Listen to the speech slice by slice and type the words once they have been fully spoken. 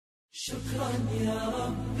شكرا يا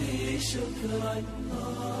ربي شكرا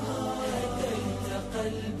هديت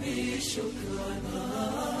قلبي شكرا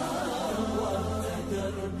نورت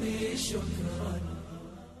دربي شكرا.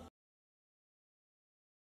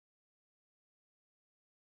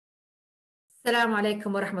 Assalamu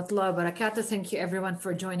alaikum wa rahmatullahi wa barakatuh. Thank you everyone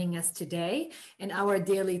for joining us today in our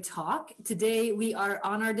daily talk. Today we are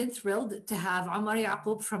honored and thrilled to have Omar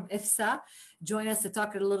Yaqub from IFSSA join us to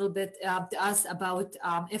talk a little bit to us about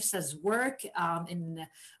IFSSA's work in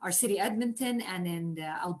our city Edmonton and in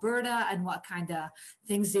Alberta, and what kind of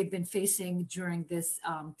things they've been facing during this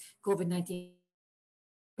COVID-19.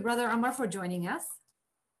 Brother Omar, for joining us.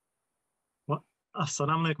 Well,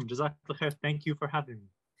 Assalamu alaikum. Jazakallah khair. Thank you for having me.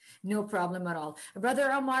 No problem at all.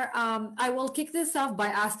 Brother Omar, I will kick this off by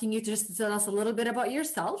asking you just to tell us a little bit about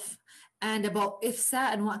yourself and about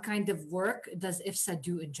IFSSA and what kind of work does IFSSA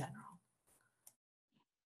do in general.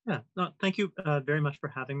 Yeah, no, thank you very much for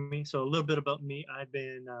having me. So a little bit about me. I've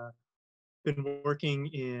been working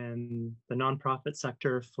in the nonprofit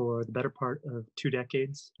sector for the better part of 2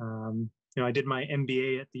 decades. I did my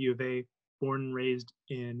MBA at the U of A, born and raised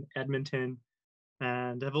in Edmonton,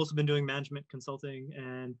 and I've also been doing management consulting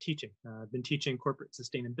and teaching. I've been teaching corporate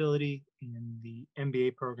sustainability in the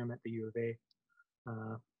MBA program at the U of A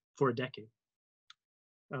for a decade.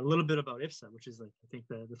 A little bit about IFSSA, which is I think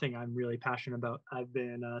the thing I'm really passionate about. I've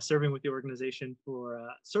been serving with the organization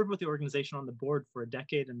served with the organization on the board for a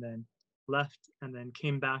decade, and then left and then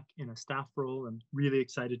came back in a staff role. I'm really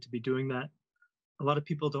excited to be doing that. A lot of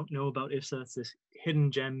people don't know about IFSSA. It's this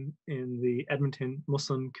hidden gem in the Edmonton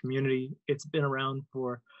Muslim community. It's been around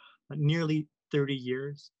for nearly 30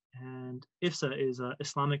 years. And IFSSA is an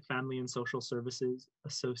Islamic Family and Social Services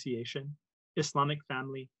Association.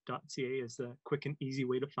 Islamicfamily.ca is the quick and easy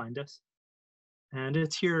way to find us. And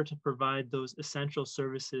it's here to provide those essential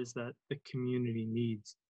services that the community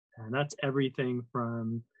needs. And that's everything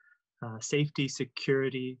from safety,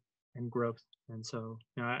 security, and growth. And so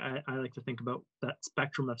I like to think about that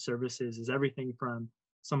spectrum of services as everything from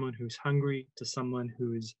someone who's hungry to someone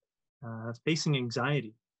who's facing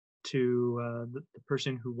anxiety to the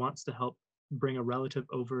person who wants to help bring a relative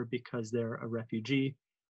over because they're a refugee,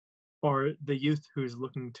 or the youth who's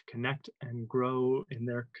looking to connect and grow in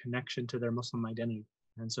their connection to their Muslim identity.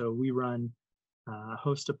 And so we run a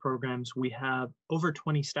host of programs. We have over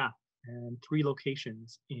 20 staff and 3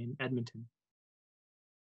 locations in Edmonton.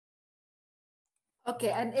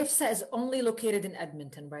 Okay, and IFSSA is only located in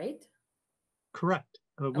Edmonton, right? Correct.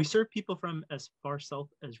 We serve people from as far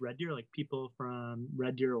south as Red Deer, like people from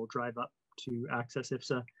Red Deer will drive up to access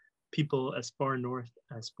IFSSA, people as far north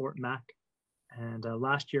as Fort Mac. And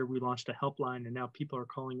last year we launched a helpline, and now people are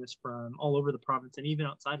calling us from all over the province and even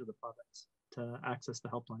outside of the province to access the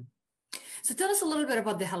helpline. So tell us a little bit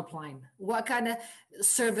about the helpline. What kind of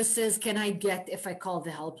services can I get if I call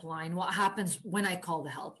the helpline? What happens when I call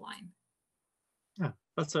the helpline? Yeah,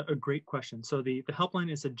 that's a great question. So the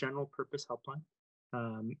helpline is a general purpose helpline.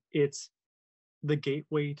 It's the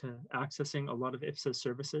gateway to accessing a lot of IFSSA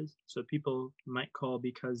services. So people might call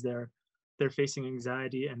because they're facing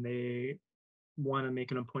anxiety and they want to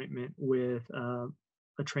make an appointment with a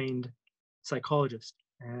trained psychologist,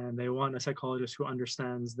 and they want a psychologist who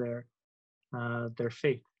understands their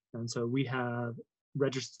faith. And so we have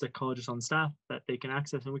registered psychologists on staff that they can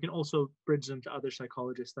access, and we can also bridge them to other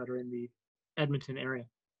psychologists that are in the Edmonton area.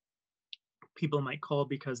 People might call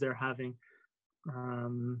because they're having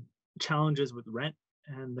challenges with rent,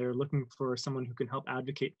 and they're looking for someone who can help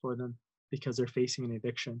advocate for them because they're facing an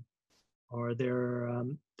eviction, or they're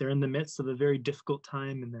in the midst of a very difficult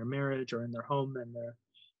time in their marriage or in their home,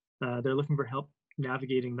 and they're looking for help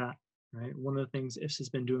navigating that. Right. One of the things IFSSA has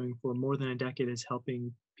been doing for more than a decade is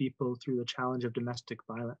helping people through the challenge of domestic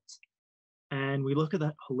violence. And we look at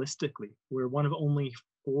that holistically. We're one of only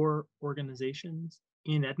 4 organizations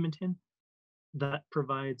in Edmonton that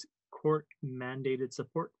provides court-mandated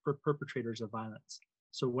support for perpetrators of violence.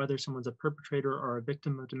 So whether someone's a perpetrator or a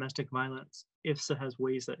victim of domestic violence, IFSSA has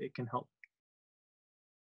ways that it can help.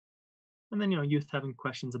 And then, youth having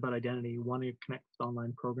questions about identity, wanting to connect with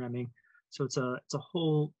online programming. So it's a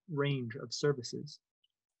whole range of services.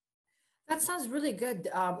 That sounds really good,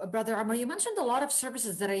 Brother Omar. You mentioned a lot of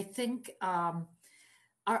services that I think are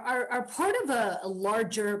part of a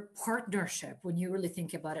larger partnership when you really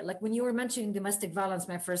think about it. Like when you were mentioning domestic violence,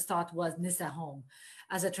 my first thought was Nisa Home.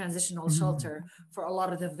 as a transitional shelter for a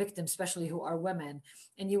lot of the victims, especially who are women.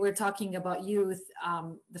 And you were talking about youth.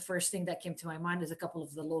 The first thing that came to my mind is a couple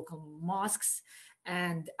of the local mosques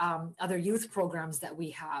and other youth programs that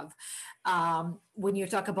we have. When you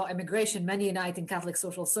talk about immigration, many unite in Catholic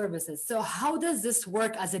social services. So how does this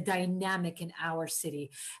work as a dynamic in our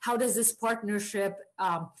city? How does this partnership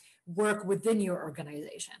work within your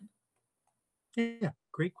organization? Yeah,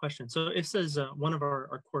 great question. So IFSSA is one of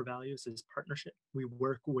our core values is partnership. We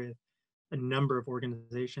work with a number of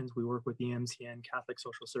organizations. We work with EMCN, Catholic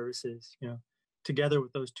Social Services. Together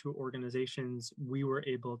with those two organizations, we were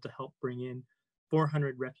able to help bring in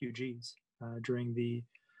 400 refugees during the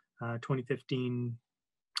 2015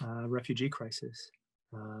 refugee crisis.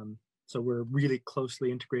 So we're really closely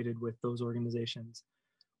integrated with those organizations.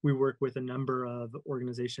 We work with a number of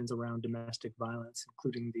organizations around domestic violence,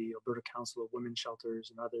 including the Alberta Council of Women's Shelters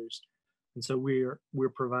and others. And so we're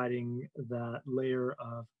providing that layer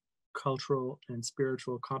of cultural and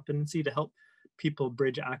spiritual competency to help people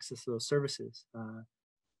bridge access to those services.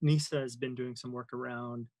 NISA has been doing some work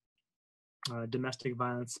around domestic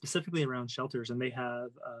violence, specifically around shelters, and they have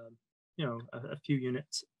a few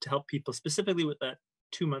units to help people specifically with that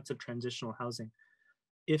 2 months of transitional housing.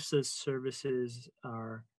 IFSSA's services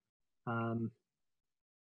are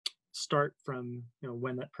start from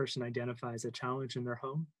when that person identifies a challenge in their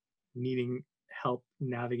home, needing help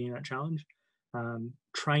navigating that challenge,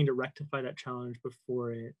 trying to rectify that challenge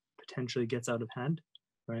before it potentially gets out of hand,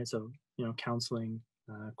 right? So counseling,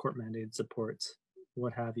 court mandated supports,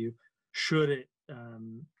 what have you. Should it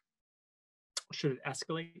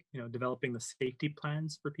escalate, developing the safety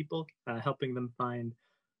plans for people, helping them find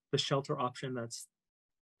the shelter option that's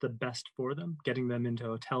the best for them, getting them into a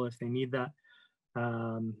hotel if they need that,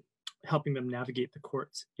 helping them navigate the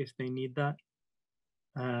courts if they need that,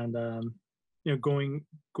 and going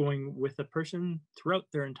with a person throughout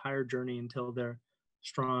their entire journey until they're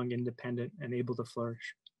strong, independent, and able to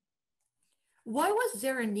flourish. Why was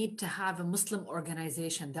there a need to have a Muslim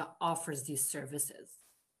organization that offers these services?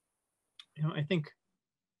 I think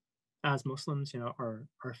as Muslims, our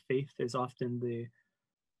faith is often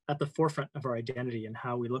at the forefront of our identity and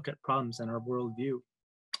how we look at problems and our worldview.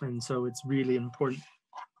 And so it's really important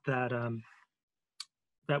that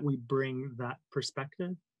that we bring that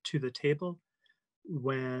perspective to the table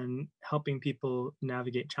when helping people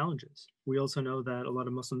navigate challenges. We also know that a lot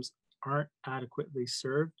of Muslims aren't adequately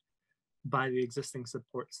served by the existing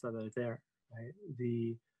supports that are there, right?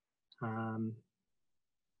 The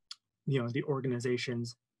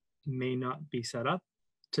organizations may not be set up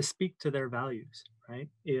to speak to their values, right?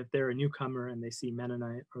 If they're a newcomer and they see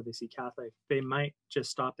Mennonite or they see Catholic, they might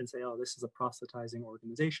just stop and say, oh, this is a proselytizing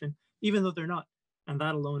organization, even though they're not. And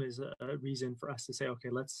that alone is a reason for us to say, okay,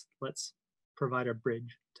 let's provide a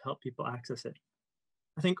bridge to help people access it.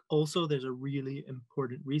 I think also there's a really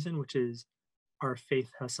important reason, which is our faith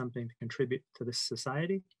has something to contribute to this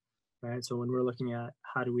society, right? So when we're looking at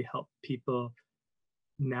how do we help people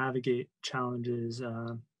navigate challenges,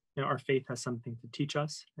 our faith has something to teach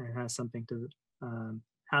us and has something to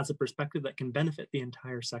has a perspective that can benefit the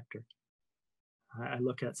entire sector. I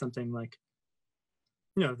look at something like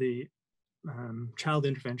the child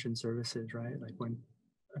intervention services, right? Like when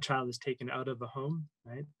a child is taken out of a home,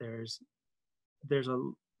 right? There's a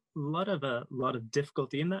lot of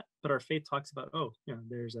difficulty in that, but our faith talks about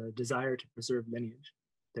there's a desire to preserve lineage.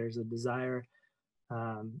 There's a desire,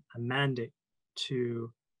 a mandate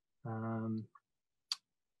to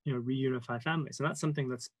reunify families, and that's something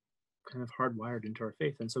that's kind of hardwired into our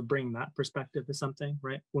faith. And so bring that perspective is something,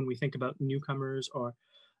 right? When we think about newcomers or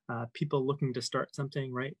people looking to start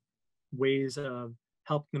something, right? Ways of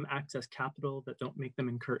helping them access capital that don't make them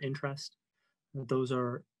incur interest, those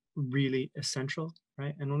are really essential,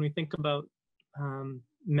 right? And when we think about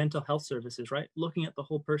mental health services, right? Looking at the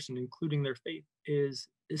whole person, including their faith, is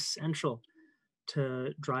essential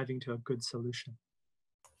to driving to a good solution.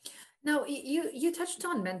 Now, you touched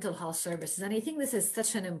on mental health services, and I think this is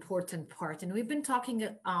such an important part. And we've been talking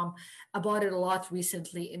about it a lot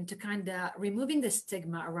recently into kind of removing the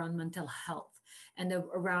stigma around mental health and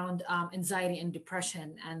around anxiety and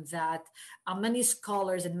depression, and that many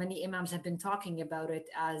scholars and many imams have been talking about it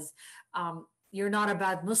as you're not a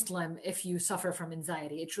bad Muslim if you suffer from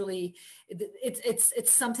anxiety.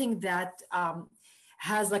 It's something that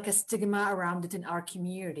has like a stigma around it in our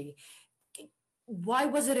community. Why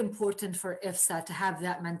was it important for IFSSA to have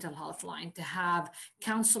that mental health line, to have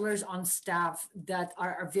counselors on staff that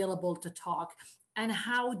are available to talk? And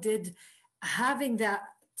how did having that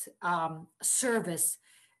service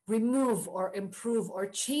remove or improve or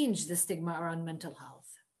change the stigma around mental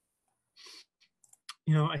health?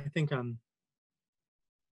 I think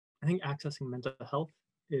I think accessing mental health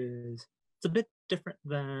it's a bit different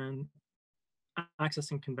than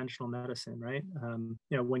accessing conventional medicine, right?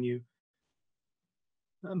 When you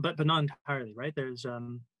but not entirely, right? There's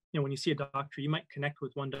when you see a doctor, you might connect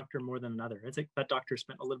with one doctor more than another. It's like that doctor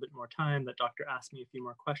spent a little bit more time. That doctor asked me a few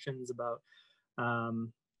more questions about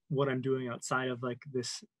what I'm doing outside of like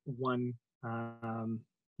this one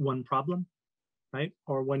problem, right?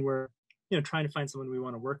 Or when we're trying to find someone we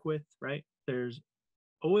want to work with, right? There's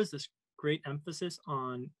always this great emphasis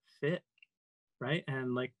on fit, right?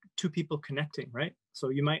 And like two people connecting, right? So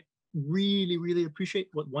you might really, really appreciate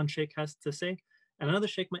what one sheikh has to say, and another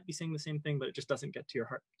sheikh might be saying the same thing, but it just doesn't get to your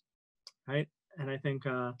heart, right? And I think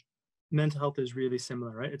mental health is really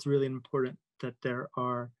similar, right? It's really important that there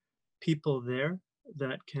are people there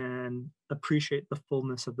that can appreciate the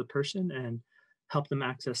fullness of the person and help them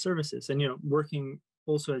access services. And working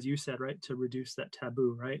also, as you said, right, to reduce that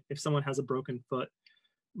taboo, right? If someone has a broken foot,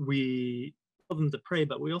 we tell them to pray,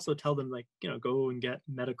 but we also tell them like, go and get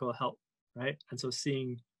medical help, right? And so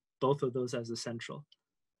seeing both of those as essential,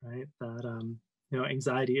 right? That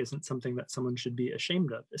anxiety isn't something that someone should be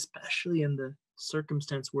ashamed of, especially in the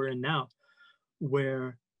circumstance we're in now,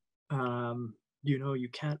 where you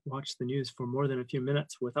can't watch the news for more than a few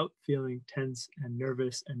minutes without feeling tense and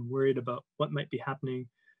nervous and worried about what might be happening,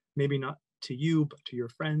 maybe not to you, but to your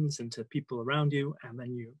friends and to people around you. And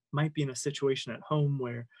then you might be in a situation at home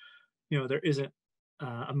where, there isn't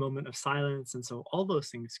a moment of silence. And so all those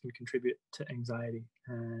things can contribute to anxiety.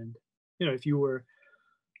 And, if you were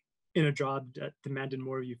in a job that demanded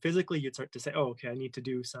more of you physically, you'd start to say, oh, okay, I need to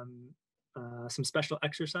do some special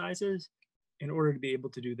exercises in order to be able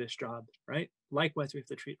to do this job, right? Likewise, we have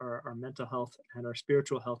to treat our mental health and our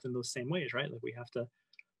spiritual health in those same ways, right? Like we have to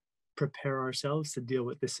prepare ourselves to deal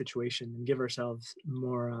with this situation and give ourselves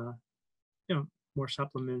more, more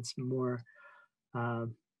supplements, more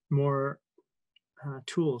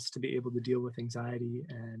tools to be able to deal with anxiety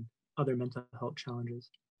and other mental health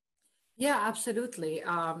challenges. Yeah, absolutely.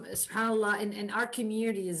 SubhanAllah, in our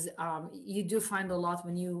communities, you do find a lot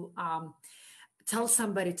when you tell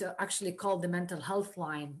somebody to actually call the mental health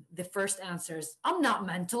line, the first answer is, I'm not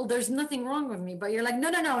mental. There's nothing wrong with me. But you're like, no,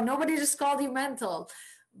 nobody just called you mental.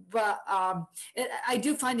 But I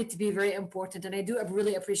do find it to be very important. And I do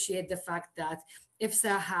really appreciate the fact that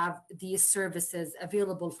IFSSA have these services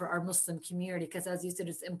available for our Muslim community, because as you said,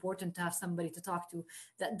 it's important to have somebody to talk to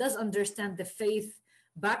that does understand the faith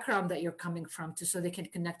background that you're coming from so they can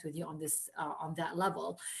connect with you on this on that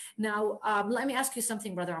level. Now let me ask you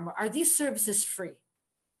something, Brother Omar. Are these services free?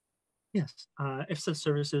 Yes, IFSSA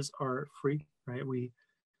services are free, right?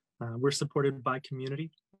 We're supported by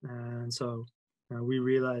community, and so we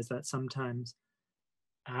realize that sometimes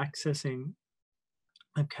accessing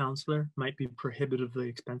a counselor might be prohibitively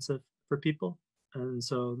expensive for people, and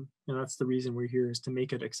so that's the reason we're here, is to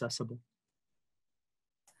make it accessible.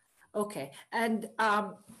 Okay. And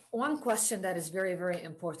one question that is very, very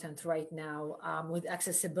important right now with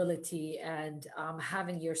accessibility and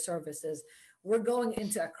having your services, we're going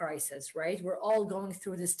into a crisis, right? We're all going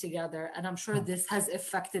through this together. And I'm sure this has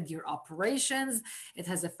affected your operations. It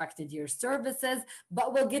has affected your services,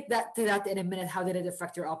 but we'll get to that in a minute. How did it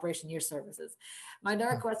affect your operation, your services? My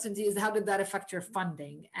direct question to you is, how did that affect your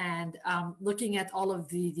funding? And looking at all of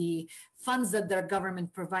the funds that the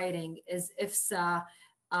government providing, is IFSSA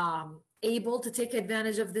able to take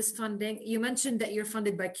advantage of this funding? You mentioned that you're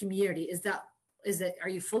funded by community. Are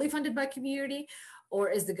you fully funded by community,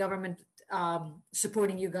 or is the government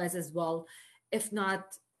supporting you guys as well? If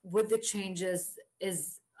not, with the changes,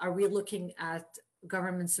 are we looking at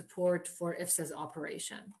government support for IFSSA's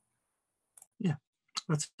operation? Yeah,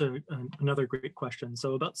 that's another great question.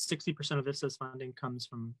 So about 60% of IFSSA's funding comes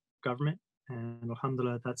from government, and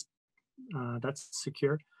alhamdulillah, that's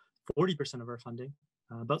secure. 40% of our funding,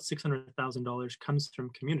 about $600,000, comes from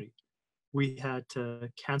community. We had to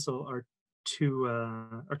cancel our two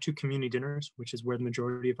community dinners, which is where the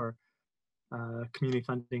majority of our community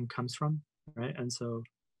funding comes from, right? And so,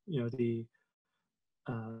 the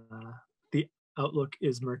outlook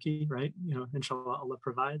is murky, right? Inshallah, Allah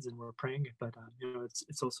provides, and we're praying. But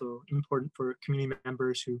it's also important for community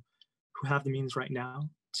members who have the means right now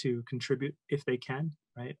to contribute if they can,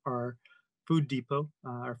 right? Our food depot,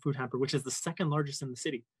 our food hamper, which is the second largest in the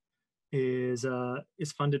city, is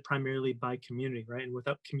funded primarily by community, right? And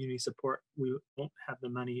without community support, we won't have the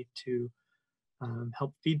money to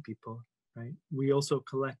help feed people, right? We also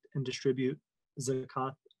collect and distribute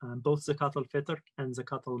zakat, both zakat al-fitr and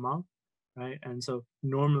zakat al-mal, right? And so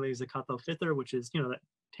normally zakat al-fitr, which is that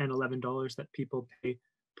 $10, $11 that people pay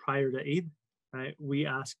prior to Eid, right? We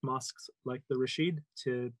ask mosques like the Rashid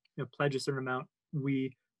to pledge a certain amount.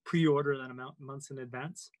 We pre-order that amount months in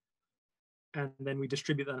advance, and then we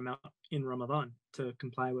distribute that amount in Ramadan to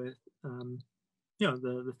comply with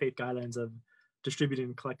the faith guidelines of distributing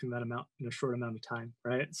and collecting that amount in a short amount of time,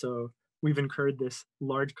 right? So we've incurred this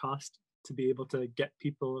large cost to be able to get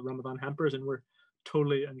people Ramadan hampers, and we're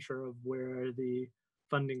totally unsure of where the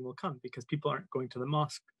funding will come because people aren't going to the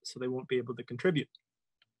mosque, so they won't be able to contribute.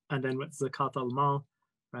 And then with zakat al-mal,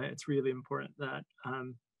 right, it's really important that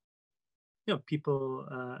people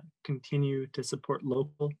continue to support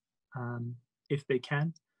local if they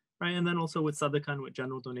can, right? And then also with sadaqah and with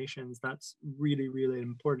general donations, that's really, really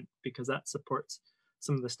important because that supports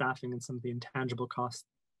some of the staffing and some of the intangible costs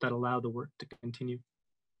that allow the work to continue.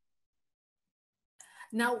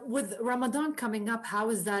 Now, with Ramadan coming up, how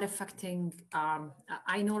is that affecting?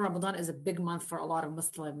 I know Ramadan is a big month for a lot of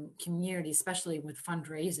Muslim community, especially with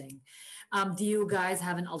fundraising. Do you guys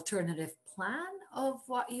have an alternative plan of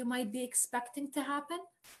what you might be expecting to happen?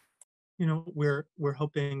 We're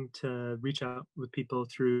hoping to reach out with people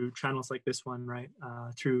through channels like this one, right?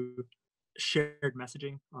 Through shared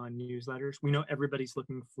messaging on newsletters. We know everybody's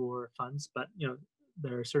looking for funds, but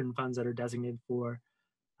there are certain funds that are designated for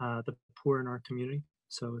the poor in our community.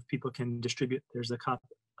 So if people can distribute, there's a cup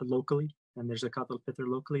locally and there's a zakat al-fitr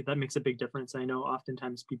locally. That makes a big difference. I know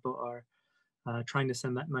oftentimes people are trying to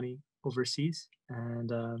send that money overseas,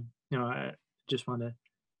 and I just want to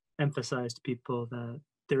emphasize to people that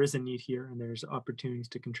there is a need here and there's opportunities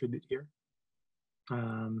to contribute here.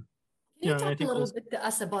 Can you talk a little bit to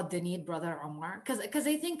us about the need, Brother Omar? Because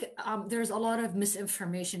I think there's a lot of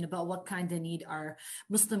misinformation about what kind of need our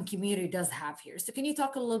Muslim community does have here. So can you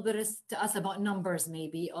talk a little bit to us about numbers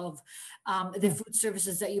maybe of the food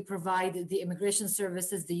services that you provide, the immigration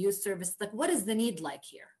services, the youth service? Like, what is the need like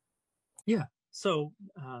here? Yeah. So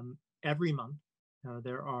every month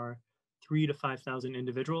there are 3,000 to 5,000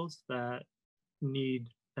 individuals that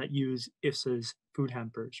use IFSSA's food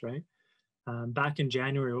hampers, right? Back in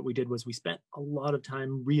January, what we did was we spent a lot of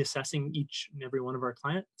time reassessing each and every one of our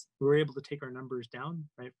clients. We were able to take our numbers down,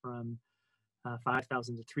 right, from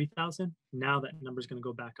 5,000 to 3,000. Now that number is going to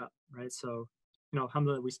go back up, right? So,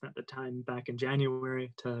 alhamdulillah, we spent the time back in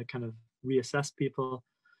January to kind of reassess people.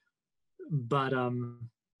 But so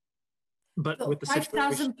with the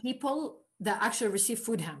 5,000 people that actually receive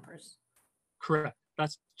food hampers. Correct.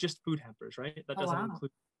 That's just food hampers, right? That doesn't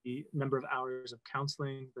include the number of hours of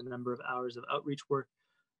counseling, the number of hours of outreach work,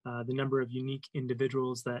 the number of unique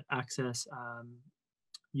individuals that access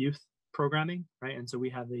youth programming, right? And so we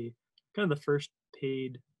have the first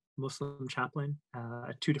paid Muslim chaplain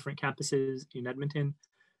at 2 different campuses in Edmonton,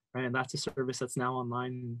 right? And that's a service that's now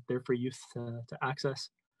online there for youth to access.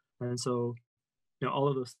 And so, all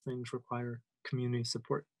of those things require community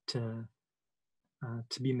support to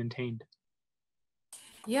be maintained.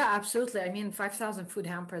 Yeah, absolutely. I mean, 5,000 food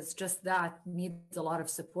hampers, just that needs a lot of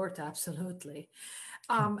support. Absolutely.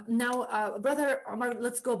 Now, Brother Omar,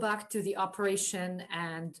 let's go back to the operation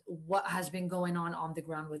and what has been going on the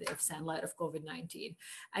ground with IFSSA in light of COVID-19.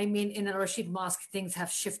 I mean, in Al Rashid Mosque, things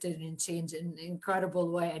have shifted and changed in an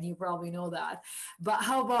incredible way, and you probably know that. But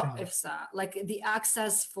how about IFSSA? Like the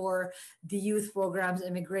access for the youth programs,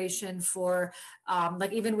 immigration, for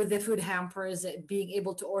even with the food hampers, being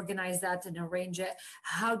able to organize that and arrange it.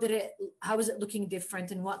 How is it looking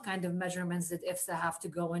different, and what kind of measurements did IFSSA have to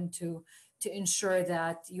go into to ensure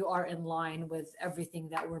that you are in line with everything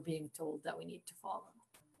that we're being told that we need to follow?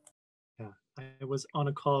 Yeah, I was on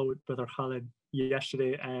a call with Brother Khalid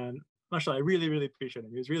yesterday, and mashallah, I really, really appreciate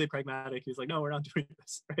him. He was really pragmatic. He's like, no, we're not doing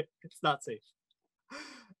this, right? It's not safe.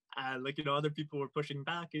 And other people were pushing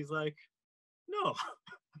back. He's like, no,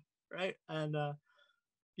 right? And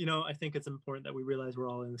I think it's important that we realize we're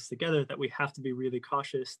all in this together, that we have to be really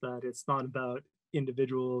cautious, that it's not about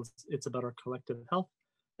individuals, it's about our collective health.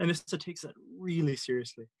 And this takes that really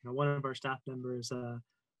seriously. One of our staff members,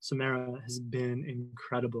 Samara, has been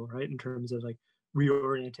incredible, right? In terms of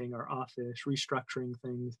reorienting our office, restructuring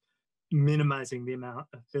things, minimizing the amount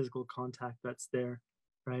of physical contact that's there,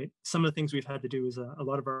 right? Some of the things we've had to do is a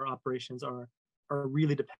lot of our operations are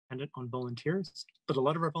really dependent on volunteers, but a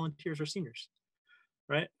lot of our volunteers are seniors,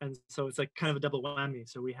 right? And so it's kind of a double whammy.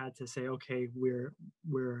 So we had to say, okay, we're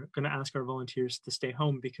going to ask our volunteers to stay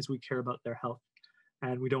home because we care about their health.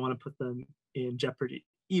 And we don't want to put them in jeopardy.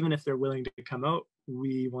 Even if they're willing to come out,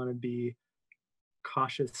 we want to be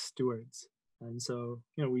cautious stewards. And so,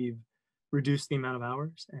 we've reduced the amount of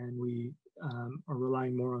hours, and we are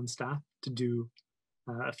relying more on staff to do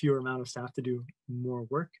a fewer amount of staff to do more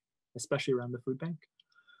work, especially around the food bank.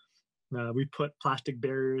 We put plastic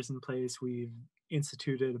barriers in place. We've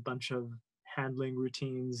instituted a bunch of handling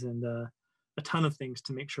routines and a ton of things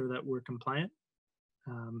to make sure that we're compliant.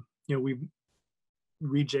 we've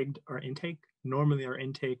rejigged our intake. Normally our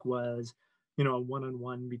intake was, a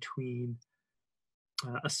one-on-one between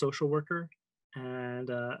a social worker and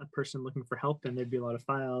a person looking for help, and there'd be a lot of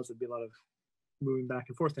files, there'd be a lot of moving back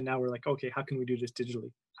and forth. And now we're like, okay, how can we do this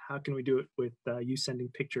digitally? How can we do it with you sending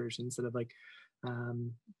pictures instead of like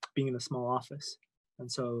being in a small office?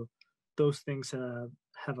 And so those things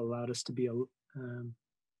have allowed us to be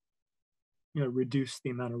reduce the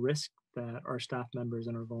amount of risk that our staff members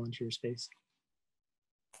and our volunteers face.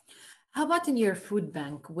 How about in your food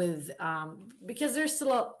bank with, because there's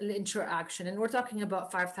still an interaction, and we're talking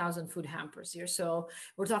about 5,000 food hampers here. So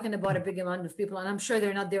we're talking about a big amount of people, and I'm sure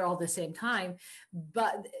they're not there all the same time,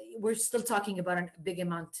 but we're still talking about a big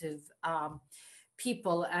amount of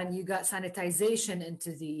people, and you got sanitization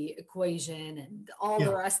into the equation and all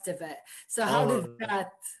the rest of it. So how did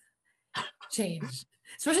that change?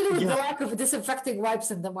 Especially with the lack of disinfecting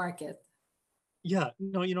wipes in the market. Yeah,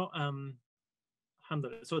 no,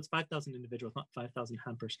 so it's 5,000 individuals, not 5,000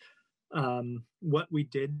 hampers. What we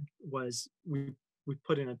did was we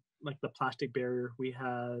put in the plastic barrier. We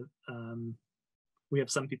have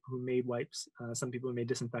some people who made wipes, some people who made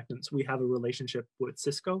disinfectants. We have a relationship with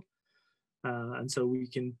Cisco, and so we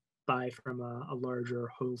can buy from a larger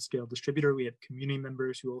wholesale distributor. We have community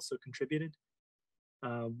members who also contributed.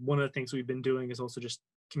 One of the things we've been doing is also just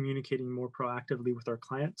communicating more proactively with our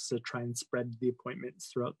clients to try and spread the appointments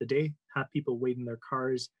throughout the day, have people wait in their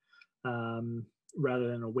cars rather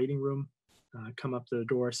than a waiting room, come up to the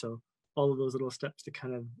door. So all of those little steps to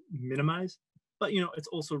kind of minimize. But, it's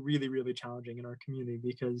also really, really challenging in our community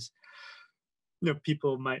because,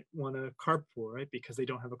 people might want a carpool, right? Because they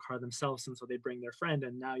don't have a car themselves. And so they bring their friend,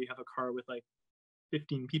 and now you have a car with like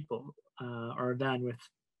 15 people or a van with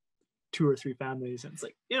 2 or 3 families, and it's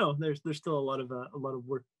like, there's still a lot of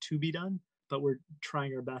work to be done, but we're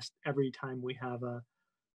trying our best every time we have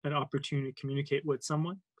an opportunity to communicate with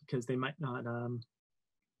someone, because they might not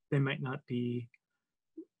be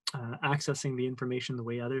accessing the information the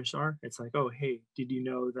way others are. It's like, oh, hey, did you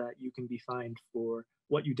know that you can be fined for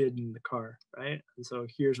what you did in the car, right? And so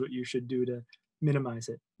here's what you should do to minimize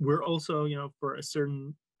it. We're also, for a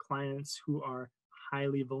certain clients who are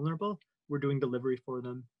highly vulnerable, we're doing delivery for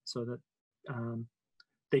them so that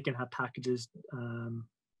they can have packages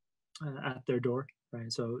at their door,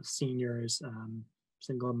 right? So seniors,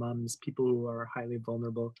 single moms, people who are highly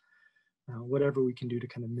vulnerable, whatever we can do to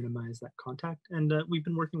kind of minimize that contact. And we've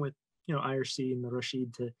been working with, IRC and the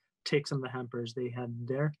Rashid to take some of the hampers they had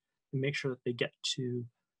there and make sure that they get to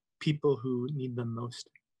people who need them most.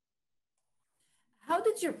 How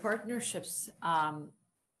did your partnerships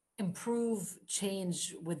improve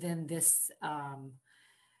change within this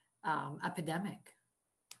epidemic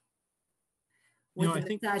with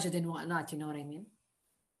the masajid and whatnot? You know what I mean?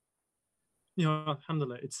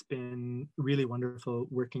 Alhamdulillah, it's been really wonderful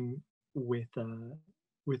working with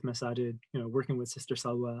Masajid. Working with Sister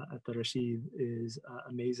Salwa at the Rashid is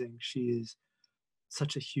amazing. She is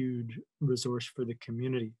such a huge resource for the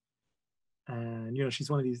community, and she's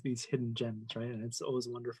one of these hidden gems, right? And it's always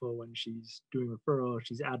wonderful when she's doing referral,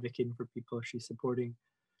 she's advocating for people, she's supporting.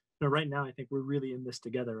 Right now, I think we're really in this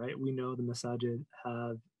together, right? We know the Masajid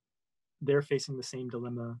they're facing the same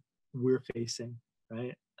dilemma we're facing,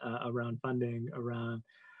 right? Around funding, around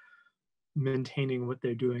maintaining what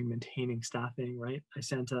they're doing, maintaining staffing, right? I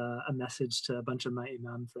sent a message to a bunch of my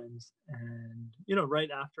imam friends, and, right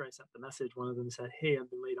after I sent the message, one of them said, hey, I've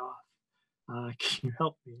been laid off. Can you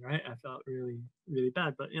help me, right? I felt really, really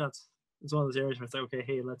bad, but, it's one of those areas where it's like, okay,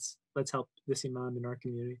 hey, let's help this imam in our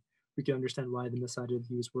community. We can understand why the masajid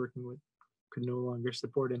he was working with could no longer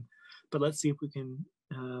support him, but let's see if we can,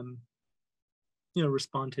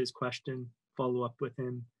 respond to his question, follow up with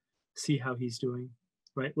him, see how he's doing,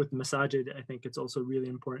 right? With the masajid, I think it's also really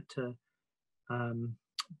important to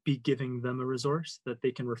be giving them a resource that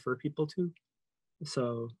they can refer people to.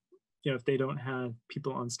 So, if they don't have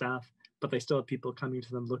people on staff, but they still have people coming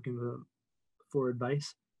to them looking for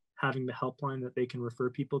advice, having the helpline that they can refer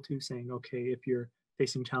people to, saying, okay, if you're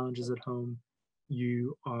facing challenges at home,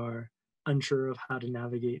 you are unsure of how to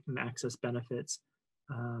navigate and access benefits,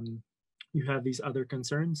 you have these other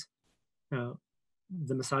concerns, the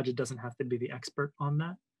masajid doesn't have to be the expert on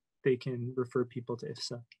that. They can refer people to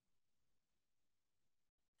IFSSA.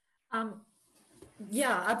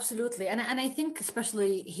 Yeah, absolutely. And I think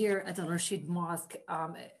especially here at Al Rashid Mosque,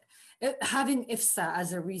 having IFSSA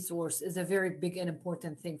as a resource is a very big and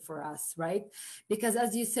important thing for us, right? Because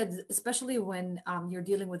as you said, especially when you're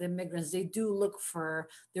dealing with immigrants, they do look for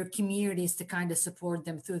their communities to kind of support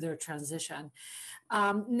them through their transition.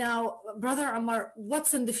 Now, Brother Omar,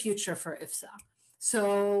 what's in the future for IFSSA?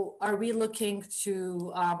 So are we looking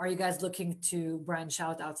to, are you guys looking to branch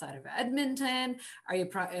out outside of Edmonton? Are you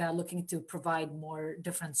looking to provide more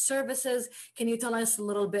different services? Can you tell us a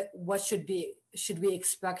little bit what should we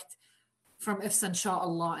expect from IFSSA,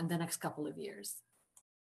 inshallah, in the next couple of years?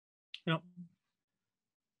 You know,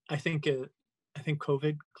 I think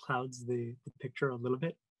COVID clouds the picture a little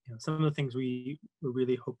bit. You know, some of the things we were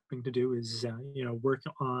really hoping to do is work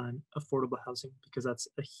on affordable housing, because that's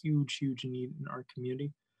a huge need in our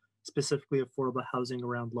community, specifically affordable housing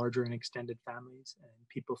around larger and extended families and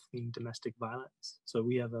people fleeing domestic violence. So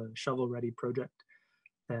we have a shovel-ready project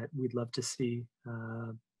that we'd love to see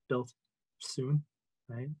built soon,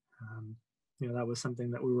 right? That was something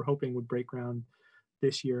that we were hoping would break ground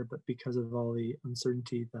this year, but because of all the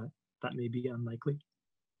uncertainty, that may be unlikely.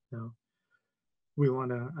 So we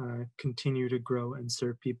want to continue to grow and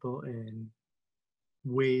serve people in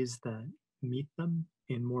ways that meet them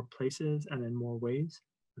in more places and in more ways.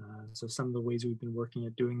 So some of the ways we've been working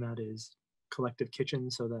at doing that is collective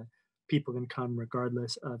kitchens, so that people can come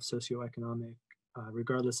regardless of socioeconomic,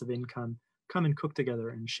 regardless of income, come and cook together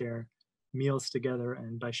and share meals together,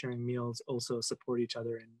 and by sharing meals also support each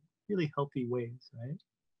other in really healthy ways, right?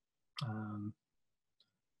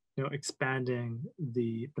 Expanding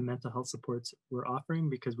the mental health supports we're offering,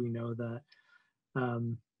 because we know that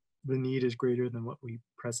the need is greater than what we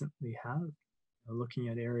presently have. Looking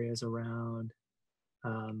at areas around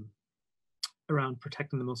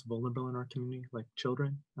protecting the most vulnerable in our community, like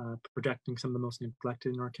children, protecting some of the most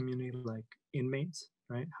neglected in our community, like inmates,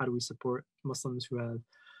 right? How do we support Muslims who have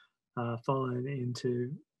fallen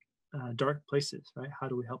into dark places, right? How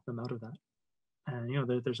do we help them out of that?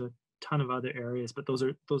 And there's a ton of other areas, but those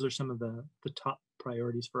are some of the top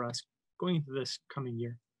priorities for us going into this coming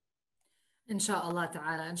year. Inshallah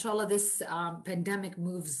ta'ala. Inshallah, this pandemic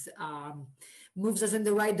moves us in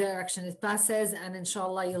the right direction. It passes, and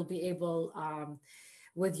inshallah, you'll be able,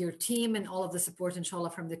 with your team and all of the support, inshallah,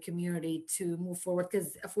 from the community, to move forward,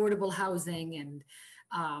 because affordable housing and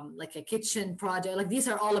like a kitchen project, like these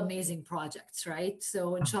are all amazing projects, right?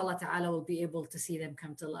 So inshallah ta'ala, we'll be able to see them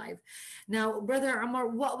come to life. Now, Brother Omar,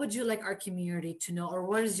 what would you like our community to know, or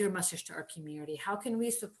what is your message to our community? How can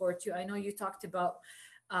we support you? I know you talked about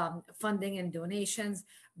funding and donations,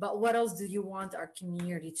 but what else do you want our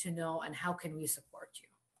community to know, and how can we support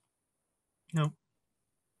you?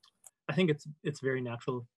 I think it's very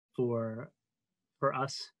natural for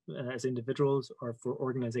us as individuals or for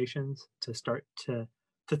organizations to start to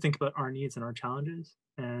think about our needs and our challenges.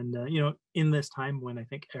 And in this time when I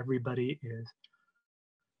think everybody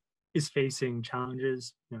is facing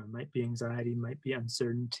challenges, it might be anxiety, might be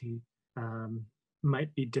uncertainty,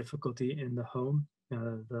 might be difficulty in the home.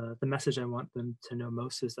 The message I want them to know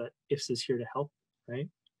most is that IFSSA is here to help, right?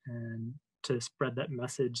 And to spread that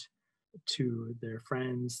message to their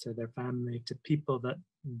friends, to their family, to people that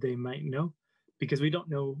they might know, because we don't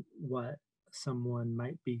know what someone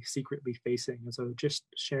might be secretly facing. And so just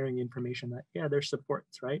sharing information that, yeah, there's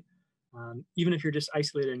supports, right? Even if you're just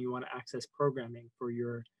isolated and you want to access programming for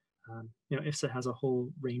your, IFSSA has a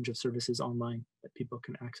whole range of services online that people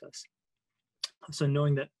can access. So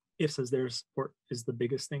knowing that IFSSA is there, support is the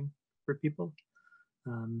biggest thing for people,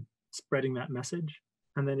 spreading that message.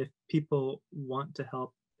 And then if people want to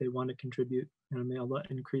help, they want to contribute, may Allah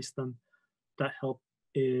increase them. That help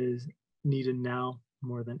is needed now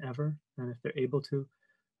more than ever. And if they're able to,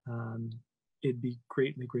 it'd be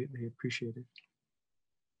greatly appreciated.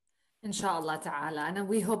 Inshallah ta'ala. And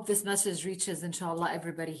we hope this message reaches, inshallah,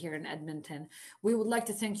 everybody here in Edmonton. We would like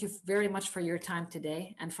to thank you very much for your time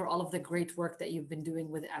today and for all of the great work that you've been doing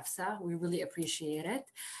with IFSSA. We really appreciate it.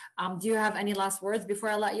 Do you have any last words before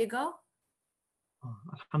I let you go?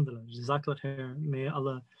 Alhamdulillah. Jazakallah khair. May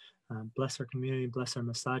Allah bless our community, bless our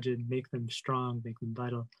masajid, make them strong, make them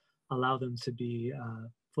vital, allow them to be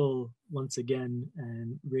full once again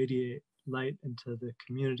and radiate light into the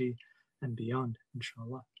community and beyond,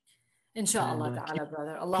 inshallah. Inshallah ta'ala,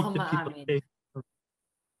 brother. Allahumma ameen.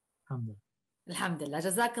 Alhamdulillah.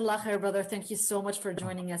 Jazakallah khair, brother. Thank you so much for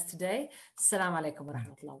joining us today. Assalamu alaikum wa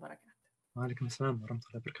rahmatullahi wa barakatuh. Wa alaikum assalam wa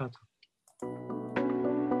rahmatullahi wa barakatuh.